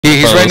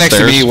right next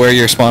to me where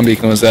your spawn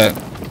beacon was at.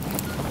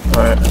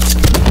 Alright.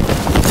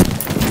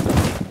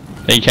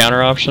 Any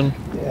counter option?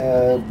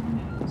 Yeah,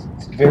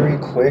 it's very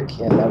quick,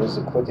 and that was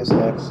the quickest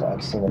knife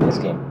I've seen in this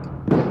game.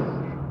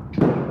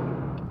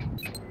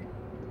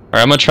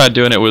 Alright, I'm gonna try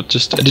doing it with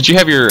just. Did you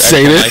have your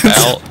extra knife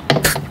out?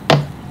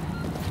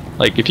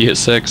 Like if you hit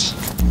 6.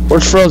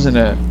 Where's Frozen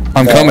at?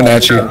 I'm coming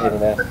at you.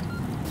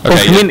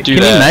 Okay, can you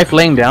knife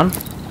laying down?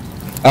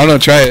 I don't know,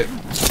 try it.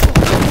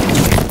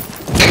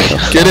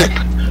 Get it?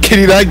 Can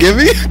you not give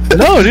me?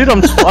 No, dude,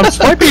 I'm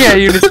swiping at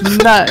you.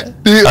 It's not.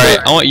 Alright,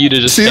 I want you to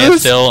just stand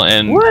still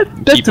and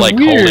keep like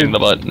holding the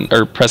button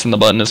or pressing the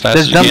button as fast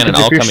as you can, and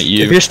I'll come at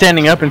you. If you're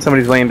standing up and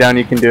somebody's laying down,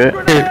 you can do it.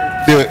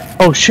 Do it.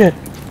 Oh shit!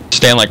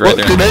 Stand like right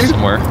there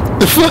somewhere.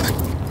 The fuck?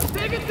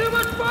 Taking too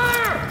much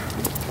fire!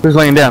 Who's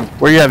laying down?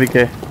 Where you at,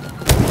 VK?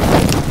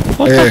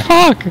 What the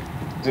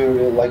fuck?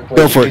 Dude, like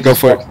go for it. Go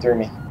for it. Through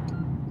me.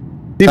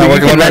 No,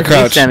 we're going to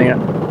crouch. Standing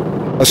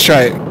up. Let's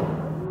try it.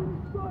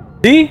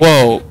 See?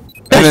 Whoa.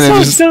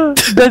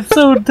 That's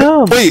so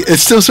dumb. Wait, it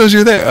still shows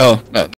you're there. Oh no.